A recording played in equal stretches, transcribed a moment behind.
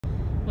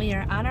We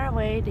are on our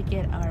way to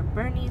get our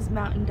Bernese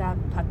Mountain Dog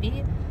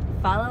puppy.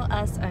 Follow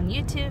us on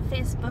YouTube,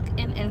 Facebook,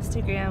 and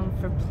Instagram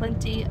for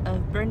plenty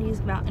of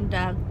Bernese Mountain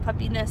Dog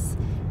puppiness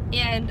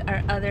and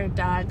our other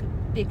dog,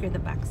 Baker the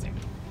Boxer.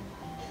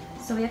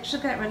 So we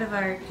actually got rid of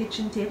our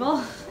kitchen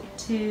table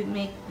to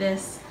make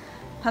this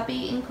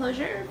puppy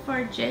enclosure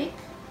for Jake.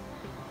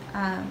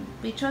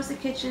 We chose the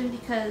kitchen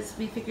because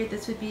we figured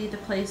this would be the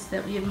place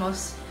that we would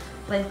most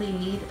likely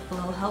need a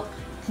little help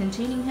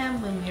containing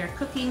him when we are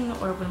cooking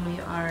or when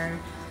we are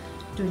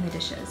doing the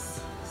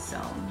dishes. So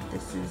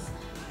this is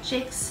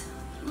Jake's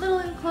little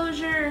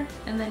enclosure,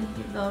 and then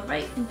he can go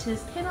right into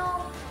his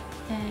kennel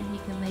and he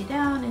can lay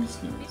down and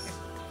snooze.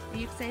 Are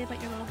you excited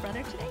about your little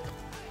brother today?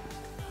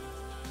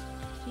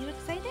 Are you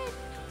excited?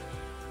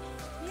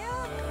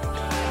 Yeah.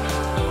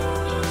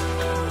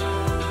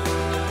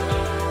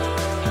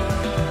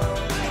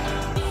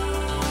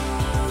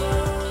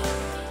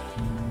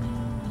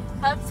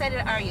 How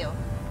excited are you?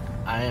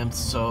 I am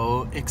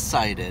so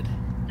excited.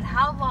 And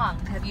how long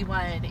have you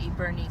wanted a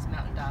Bernese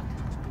Mountain Dog?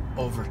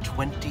 Over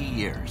 20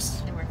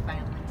 years. And we're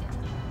finally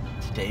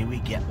in. Today we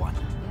get one.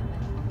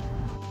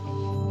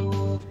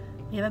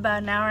 We have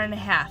about an hour and a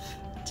half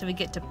till we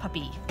get to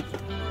puppy.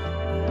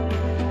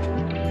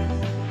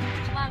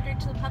 How long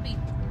to the puppy?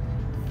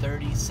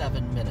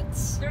 37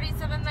 minutes.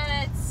 37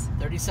 minutes.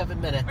 37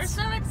 minutes. We're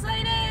so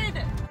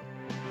excited.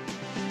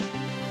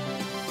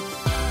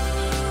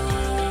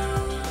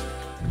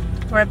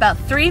 We're about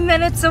 3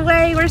 minutes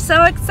away. We're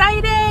so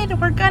excited.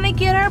 We're gonna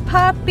get our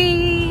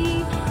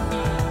puppy.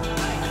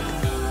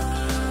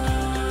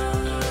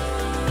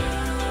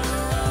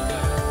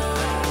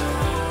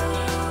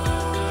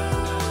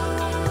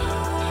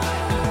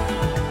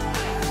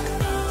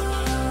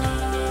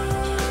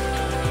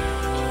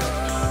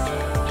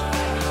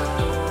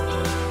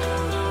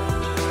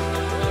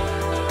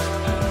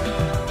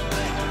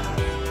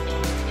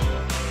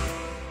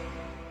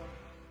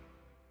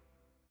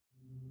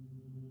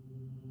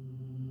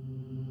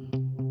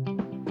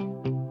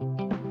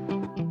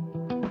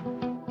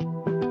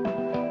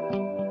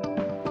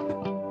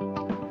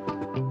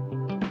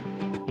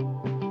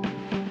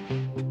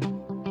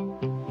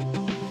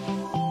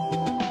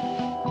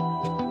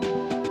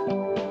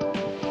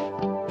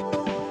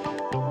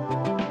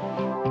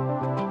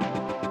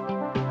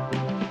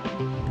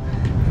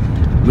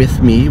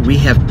 With me, we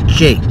have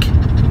Jake,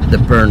 the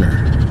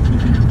burner.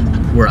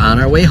 We're on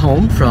our way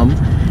home from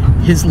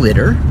his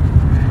litter.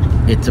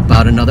 It's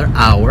about another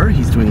hour.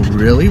 He's doing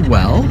really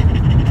well.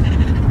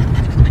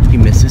 He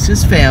misses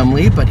his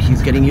family, but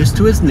he's getting used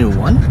to his new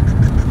one.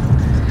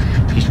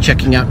 He's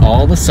checking out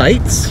all the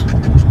sights,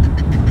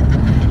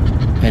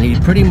 and he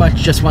pretty much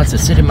just wants to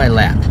sit in my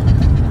lap.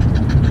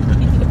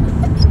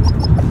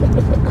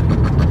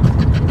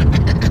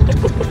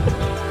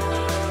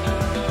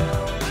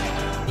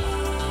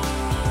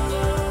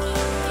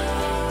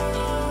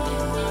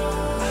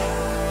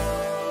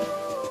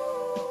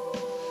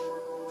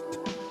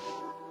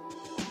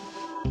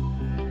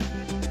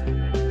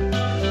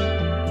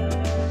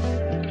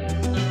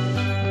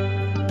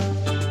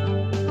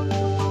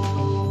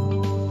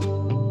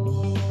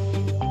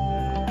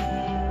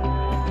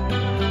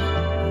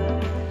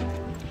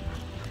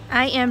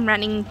 I am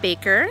running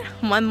Baker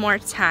one more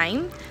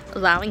time,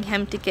 allowing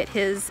him to get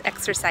his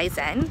exercise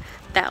in.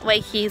 That way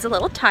he's a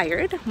little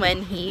tired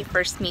when he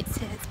first meets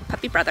his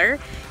puppy brother,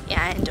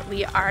 and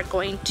we are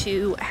going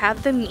to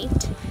have them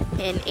meet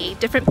in a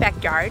different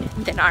backyard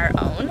than our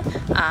own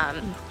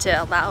to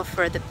allow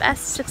for the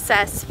best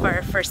success for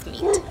our first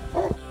meet.